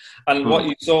on it. And what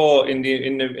you saw in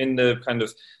the kind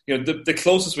of, the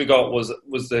closest we got was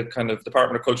the kind of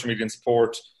Department of Culture, Media and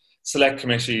Sport Select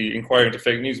Committee inquiry into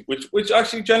fake news, which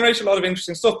actually generated a lot of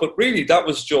interesting stuff. But really, that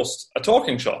was just a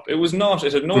talking shop. It had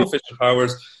no official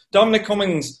powers. Dominic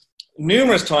Cummings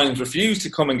numerous times refused to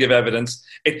come and give evidence.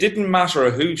 It didn't matter a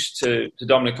hoot to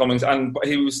Dominic Cummings, and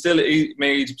he was still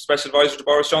made special advisor to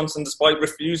Boris Johnson despite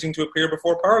refusing to appear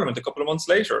before Parliament a couple of months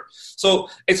later. So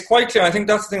it's quite clear. I think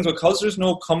that's the thing, because there's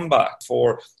no comeback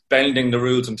for bending the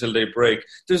rules until they break.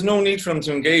 There's no need for them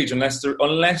to engage unless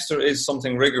there is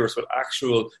something rigorous with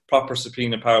actual proper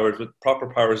subpoena powers, with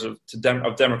proper powers of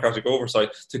democratic oversight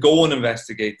to go and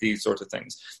investigate these sorts of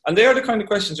things. And they are the kind of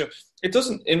questions. It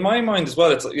doesn't, in my mind as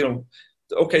well. It's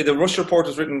okay. The Russia report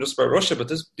is written just about Russia, but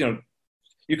this,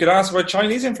 you could ask about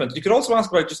Chinese influence. You could also ask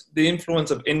about just the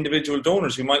influence of individual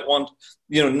donors who might want,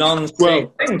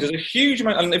 non-state things. There's a huge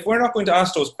amount, and if we're not going to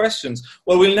ask those questions,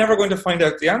 well, we're never going to find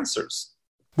out the answers.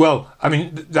 Well, I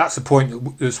mean, that's a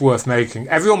point that's worth making.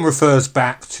 Everyone refers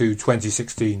back to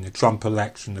 2016, the Trump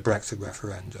election, the Brexit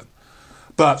referendum.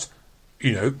 But,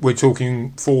 we're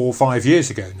talking 4 or 5 years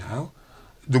ago now.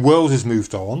 The world has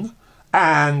moved on,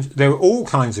 and there are all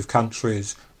kinds of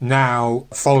countries now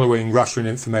following Russian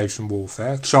information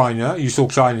warfare. China, you saw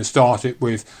China start it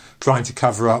with trying to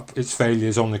cover up its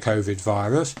failures on the COVID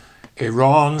virus.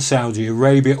 Iran, Saudi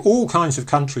Arabia, all kinds of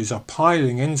countries are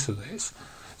piling into this.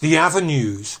 The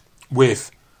avenues with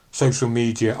social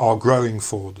media are growing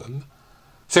for them.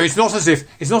 So it's not as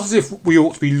if we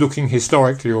ought to be looking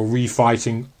historically or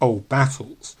refighting old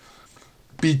battles.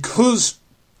 Because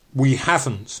we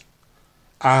haven't,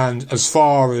 and as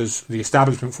far as the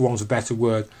establishment, for want of a better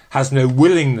word, has no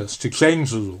willingness to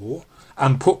change the law,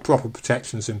 and put proper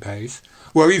protections in place,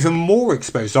 we're even more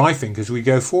exposed, I think, as we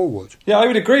go forward. Yeah, I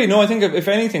would agree. No, I think if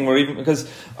anything, we're even because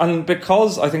I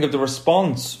think of the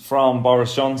response from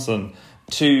Boris Johnson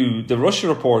to the Russia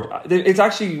report, it's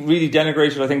actually really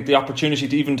denigrated, I think, the opportunity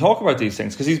to even talk about these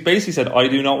things, because he's basically said, I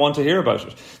do not want to hear about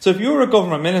it. So if you're a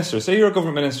government minister, say you're a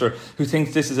government minister who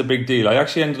thinks this is a big deal. I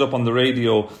actually ended up on the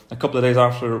radio a couple of days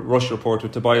after the Russia report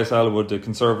with Tobias Ellwood, the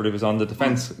Conservative, who's on the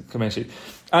Defence Committee.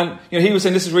 And he was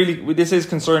saying, this is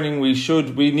concerning,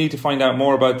 we need to find out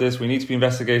more about this, we need to be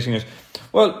investigating it.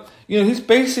 Well, he's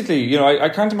basically, I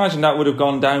can't imagine that would have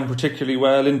gone down particularly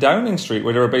well in Downing Street,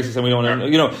 where they were basically saying, we don't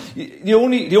know, the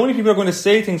only people who are going to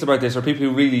say things about this are people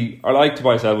who really are like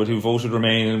Tobias Ellwood, who voted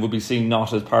Remain and would be seen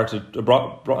not as part of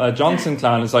the Johnson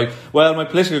clan. It's like, well, my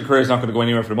political career is not going to go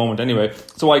anywhere for the moment anyway,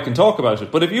 so I can talk about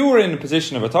it. But if you were in a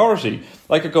position of authority,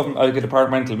 like a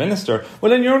departmental minister, well,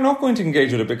 then you're not going to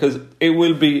engage with it, because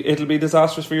it'll be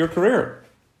disastrous for your career.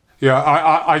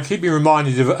 Yeah, I keep being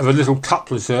reminded of a little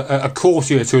couplet a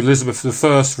courtier to Elizabeth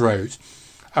I wrote.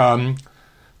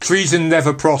 Treason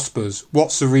never prospers.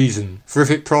 What's the reason? For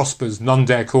if it prospers, none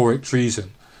dare call it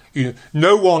treason.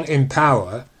 No one in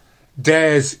power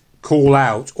dares call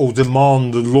out or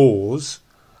demand the laws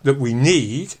that we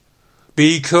need,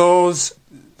 because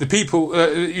the people,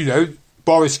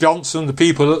 Boris Johnson, the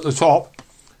people at the top,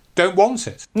 don't want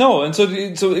it. No, and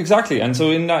so exactly, and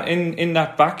so in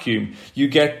that vacuum, you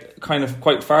get kind of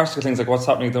quite farcical things like what's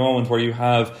happening at the moment, where you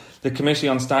have the Committee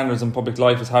on Standards in Public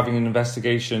Life is having an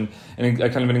investigation and a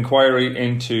kind of an inquiry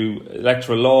into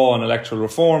electoral law and electoral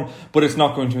reform, but it's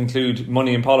not going to include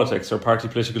money in politics or party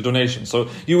political donations. So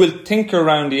you will tinker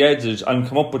around the edges and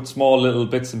come up with small little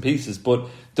bits and pieces, but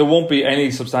there won't be any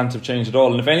substantive change at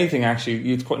all. And if anything,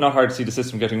 actually, it's not hard to see the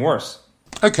system getting worse.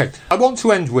 Okay, I want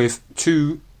to end with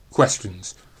two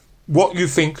questions. What you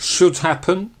think should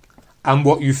happen and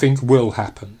what you think will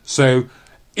happen. So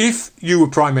if you were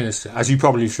Prime Minister, as you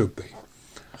probably should be,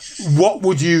 what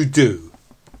would you do?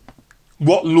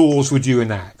 What laws would you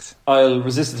enact? I'll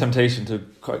resist the temptation to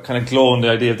kind of glow on the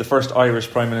idea of the first Irish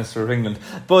Prime Minister of England,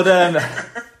 but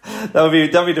that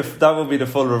would be the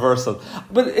full reversal.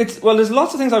 But there's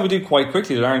lots of things I would do quite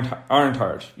quickly that aren't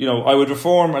hard. I would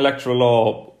reform electoral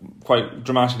law quite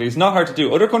dramatically. It's not hard to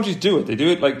do. Other countries do it. They do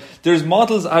it there's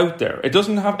models out there.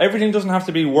 Everything doesn't have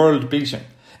to be world beating.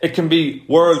 It can be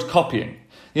world copying.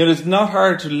 It's not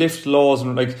hard to lift laws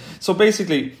and so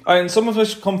basically, and some of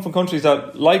us come from countries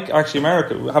that, like actually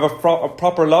America, have a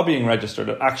proper lobbying register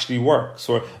that actually works,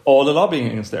 where all the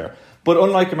lobbying is there. But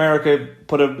unlike America,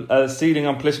 put a ceiling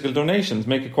on political donations,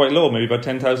 make it quite low, maybe about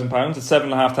 £10,000. It's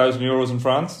 €7,500 in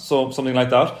France, so something like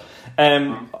that.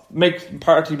 Make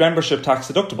party membership tax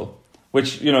deductible,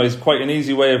 which is quite an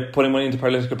easy way of putting money into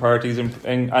political parties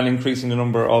and increasing the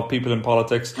number of people in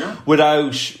politics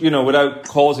without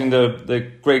causing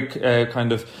the great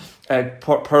kind of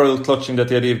pearl clutching that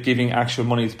the idea of giving actual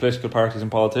money to political parties and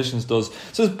politicians does.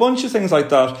 So there's a bunch of things like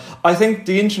that. I think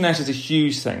the internet is a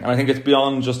huge thing, and I think it's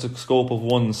beyond just the scope of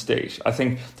one state. I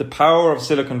think the power of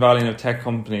Silicon Valley and of tech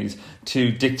companies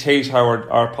to dictate how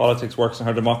our politics works and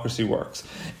how democracy works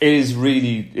is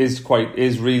really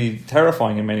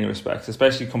terrifying in many respects,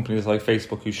 especially companies like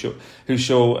Facebook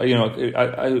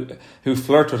who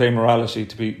flirt with amorality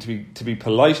to be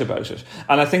polite about it.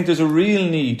 And I think there's a real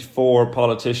need for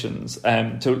politicians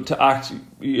to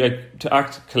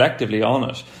act collectively on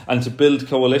it and to build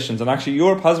coalitions. And actually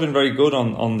Europe has been very good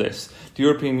on this. The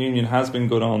European Union has been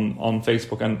good on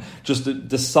Facebook, and just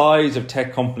the size of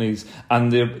tech companies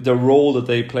and the role that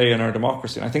they play in our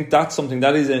democracy. And I think that's something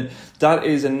that is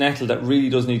a nettle that really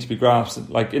does need to be grasped.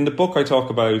 Like in the book, I talk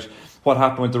about what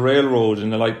happened with the railroad in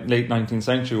the late 19th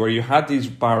century, where you had these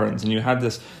barons and you had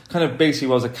this kind of basically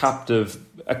was a captive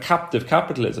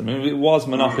capitalism. I mean, it was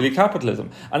monopoly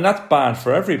capitalism, and that's bad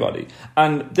for everybody.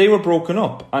 And they were broken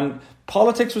up, and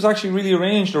politics was actually really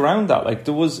arranged around that.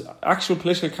 There was actual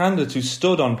political candidates who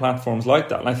stood on platforms like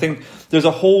that. And I think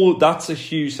that's a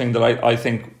huge thing that I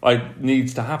think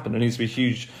needs to happen. There needs to be a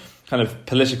huge kind of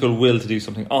political will to do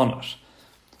something on it.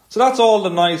 So that's all the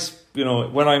nice,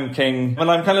 when I'm king, when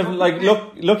I'm kind of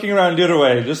looking around the other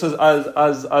way, just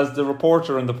as the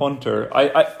reporter and the punter,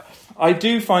 I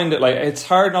do find it it's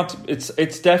hard not to,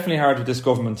 it's definitely hard with this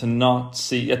government to not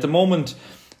see, at the moment,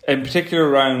 in particular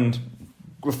around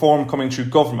reform coming through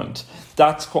government,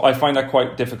 I find that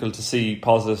quite difficult to see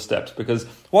positive steps, because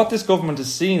what this government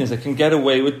is seeing is it can get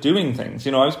away with doing things.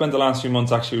 I've spent the last few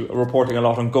months actually reporting a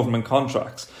lot on government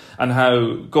contracts and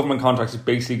how government contracts have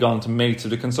basically gone to mates of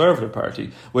the Conservative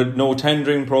Party with no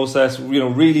tendering process,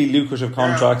 really lucrative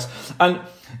contracts. And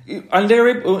And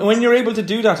when you're able to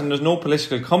do that and there's no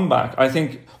political comeback, I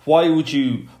think why would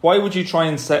you try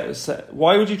and fix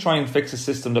a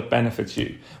system that benefits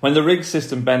you? When the rigged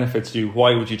system benefits you,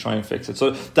 why would you try and fix it?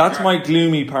 So that's my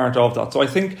gloomy part of that. So I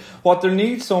think what there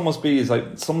needs to almost be is like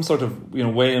some sort of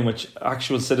way in which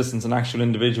actual citizens and actual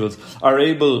individuals are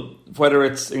able, whether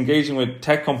it's engaging with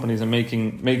tech companies and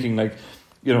making like,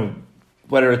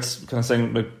 whether it's kind of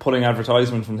saying like pulling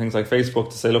advertisement from things like Facebook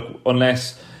to say, look,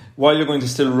 while you're going to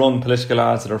still run political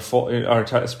ads that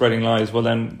are spreading lies, well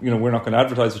then, we're not going to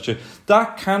advertise with you.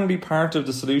 That can be part of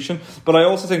the solution. But I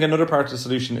also think another part of the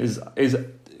solution is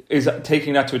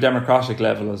taking that to a democratic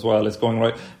level as well. It's going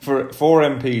right for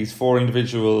MPs, for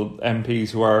individual MPs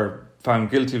who are found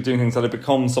guilty of doing things, that it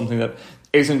becomes something that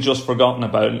isn't just forgotten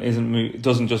about and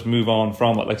doesn't just move on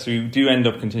from it. Like, so you do end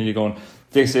up continually going,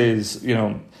 this is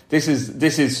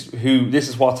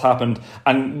what's happened,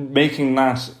 and making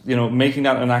that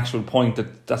an actual point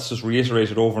that's just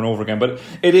reiterated over and over again. But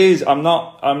it is, I'm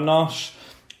not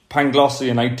Panglossy,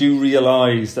 and I do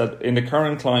realise that in the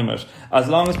current climate, as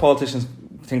long as politicians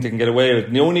think they can get away with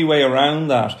it, the only way around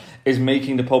that is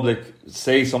making the public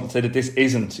say that this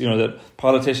isn't, that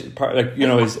politicians,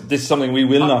 is this is something we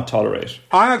will not tolerate.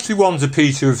 I actually wonder,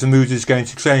 Peter, if the mood is going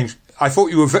to change. I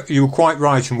thought you were quite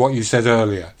right in what you said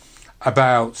earlier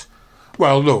about,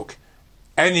 well, look,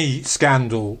 any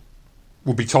scandal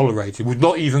would be tolerated. Would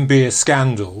not even be a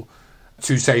scandal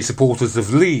to, say, supporters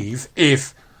of Leave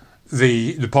if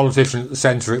the politician at the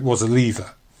centre it was a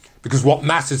Leaver, because what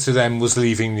mattered to them was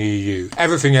leaving the EU.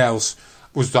 Everything else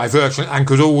was divergent and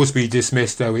could always be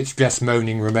dismissed, though it's just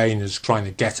moaning Remainers trying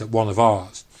to get at one of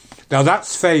ours. Now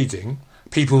that's fading.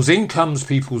 People's incomes,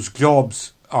 people's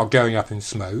jobs are going up in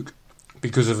smoke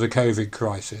because of the COVID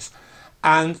crisis.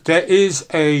 And there is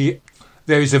a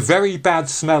very bad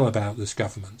smell about this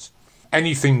government.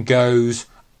 Anything goes,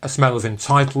 a smell of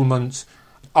entitlement.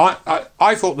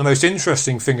 I thought the most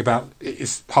interesting thing about it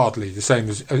is hardly the same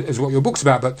as what your book's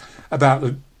about, but about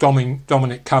the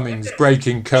Dominic Cummings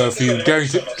breaking curfew,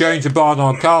 going to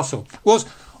Barnard Castle, was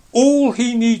all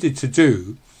he needed to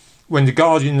do when the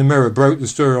Guardian and the Mirror broke the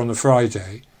story on the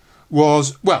Friday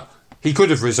was, well, he could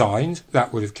have resigned.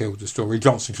 That would have killed the story.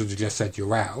 Johnson could have just said,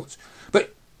 you're out.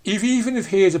 But even if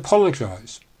he had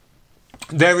apologised,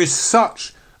 there is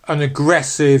such an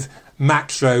aggressive,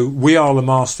 macho, we are the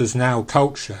masters now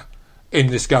culture in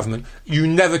this government. You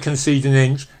never concede an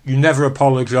inch, you never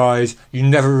apologise, you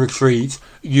never retreat,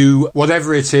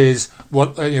 whatever it is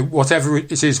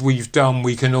we've done,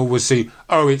 we can always see,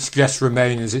 oh, it's just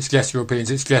Remainers, it's just Europeans,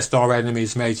 it's just our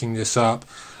enemies making this up.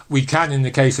 We can, in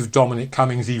the case of Dominic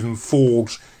Cummings, even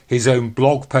forge his own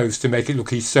blog post to make it look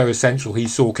he's so essential, he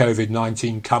saw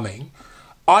COVID-19 coming.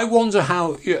 I wonder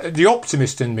how the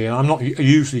optimist in me, and I'm not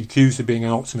usually accused of being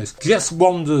an optimist, just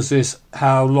wonders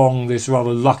how long this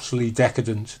rather luxury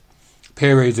decadent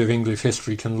period of English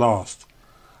history can last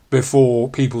before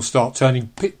people start turning,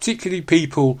 particularly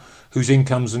people whose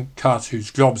incomes are cut,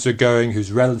 whose jobs are going,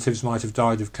 whose relatives might have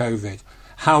died of COVID,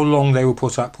 how long they will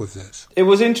put up with this. It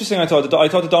was interesting, I thought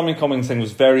the Dominic Cummings thing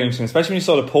was very interesting, especially when you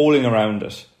saw the polling around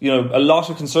it. A lot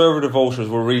of Conservative voters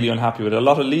were really unhappy with it. A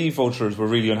lot of Leave voters were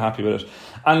really unhappy with it.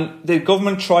 And the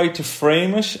government tried to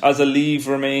frame it as a Leave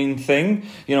Remain thing.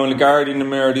 In the Guardian, the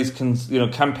Mirror, these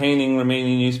campaigning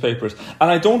Remaining newspapers.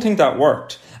 And I don't think that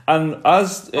worked. And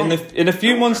in a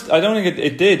few months, I don't think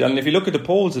it did. And if you look at the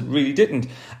polls, it really didn't.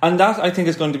 And that, I think,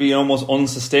 is going to be an almost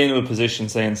unsustainable position,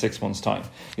 say, in 6 months' time.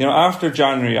 After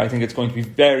January, I think it's going to be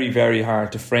very, very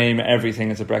hard to frame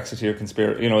everything as a Brexiteer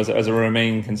conspiracy, as a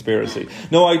Remain conspiracy.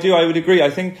 No, I would agree.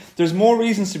 I think there's more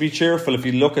reasons to be cheerful if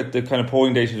you look at the kind of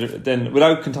polling data, then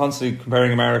without constantly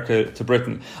comparing America to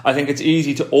Britain. I think it's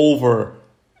easy to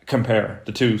over-compare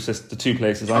the two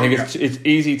places. I think it's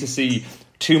easy to see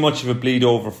too much of a bleed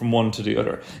over from one to the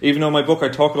other. Even though in my book I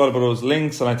talk a lot about those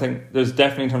links, and I think there's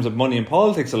definitely, in terms of money and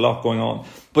politics, a lot going on.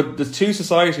 But the two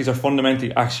societies are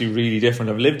fundamentally actually really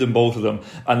different. I've lived in both of them,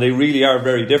 and they really are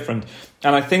very different.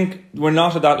 And I think we're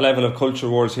not at that level of culture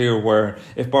wars here where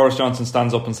if Boris Johnson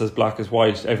stands up and says black is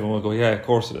white, everyone will go, yeah, of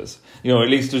course it is. At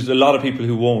least there's a lot of people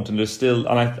who won't, and there's still,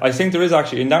 and I think there is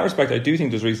actually, in that respect, I do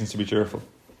think there's reasons to be cheerful.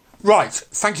 Right,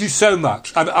 thank you so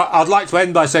much. I'd like to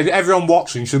end by saying that everyone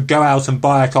watching should go out and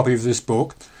buy a copy of this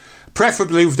book,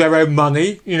 preferably with their own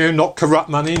money, not corrupt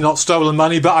money, not stolen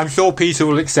money, but I'm sure Peter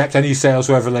will accept any sales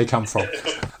wherever they come from.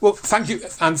 Well, thank you,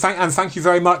 and thank you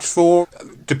very much for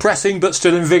depressing but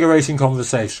still invigorating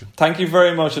conversation. Thank you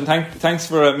very much, and thanks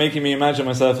for making me imagine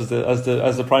myself as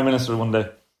the Prime Minister one day.